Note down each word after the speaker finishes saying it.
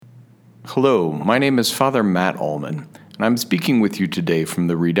Hello, my name is Father Matt Allman, and I'm speaking with you today from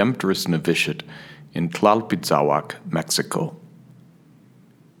the Redemptorist Novitiate in Tlalpizzahuac, Mexico.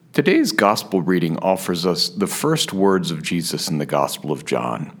 Today's Gospel reading offers us the first words of Jesus in the Gospel of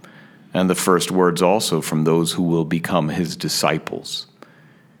John, and the first words also from those who will become his disciples.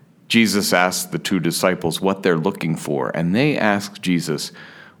 Jesus asks the two disciples what they're looking for, and they ask Jesus,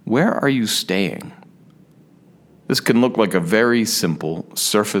 "Where are you staying?" This can look like a very simple,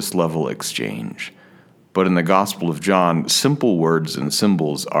 surface-level exchange, but in the Gospel of John, simple words and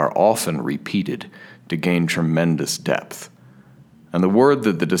symbols are often repeated to gain tremendous depth. And the word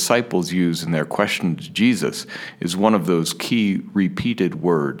that the disciples use in their question to Jesus is one of those key repeated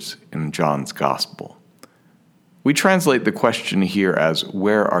words in John's Gospel. We translate the question here as,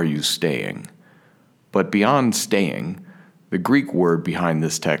 "Where are you staying?" But beyond staying, the Greek word behind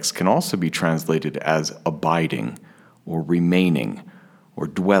this text can also be translated as abiding, or remaining, or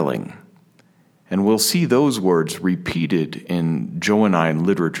dwelling. And we'll see those words repeated in Johannine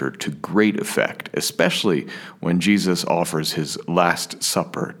literature to great effect, especially when Jesus offers his Last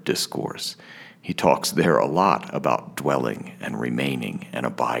Supper discourse. He talks there a lot about dwelling and remaining and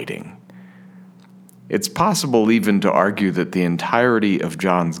abiding. It's possible even to argue that the entirety of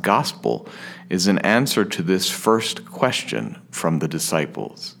John's Gospel is an answer to this first question from the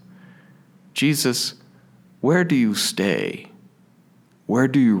disciples. Jesus, where do you stay? Where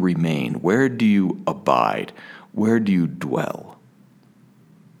do you remain? Where do you abide? Where do you dwell?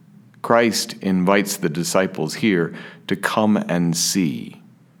 Christ invites the disciples here to come and see.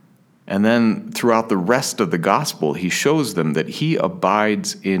 And then throughout the rest of the Gospel, he shows them that he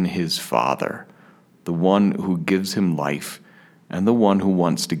abides in his Father, the one who gives him life, and the one who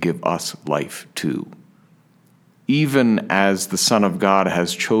wants to give us life too. Even as the Son of God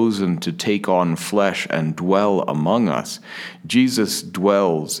has chosen to take on flesh and dwell among us, Jesus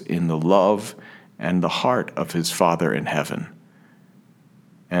dwells in the love and the heart of his Father in heaven.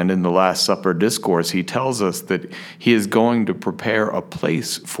 And in the Last Supper discourse, he tells us that he is going to prepare a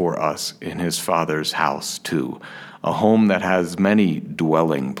place for us in his Father's house too, a home that has many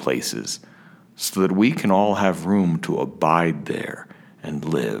dwelling places, so that we can all have room to abide there and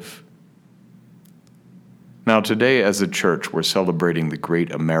live. Now today as a church, we're celebrating the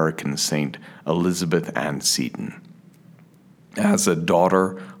great American saint Elizabeth Ann Seton. As a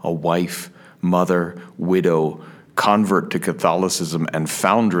daughter, a wife, mother, widow, convert to Catholicism, and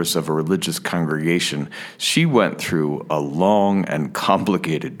foundress of a religious congregation, she went through a long and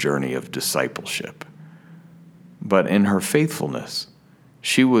complicated journey of discipleship. But in her faithfulness,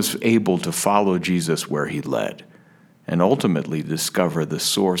 she was able to follow Jesus where he led, and ultimately discover the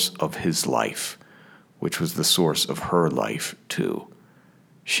source of his life, which was the source of her life too.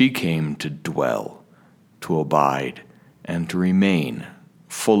 She came to dwell, to abide, and to remain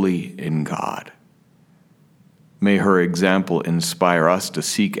fully in God. May her example inspire us to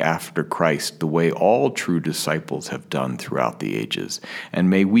seek after Christ the way all true disciples have done throughout the ages,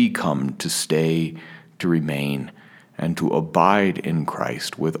 and may we come to stay, to remain, and to abide in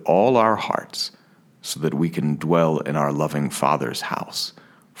Christ with all our hearts, so that we can dwell in our loving Father's house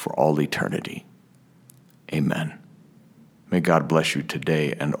for all eternity. Amen. May God bless you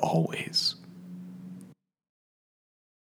today and always.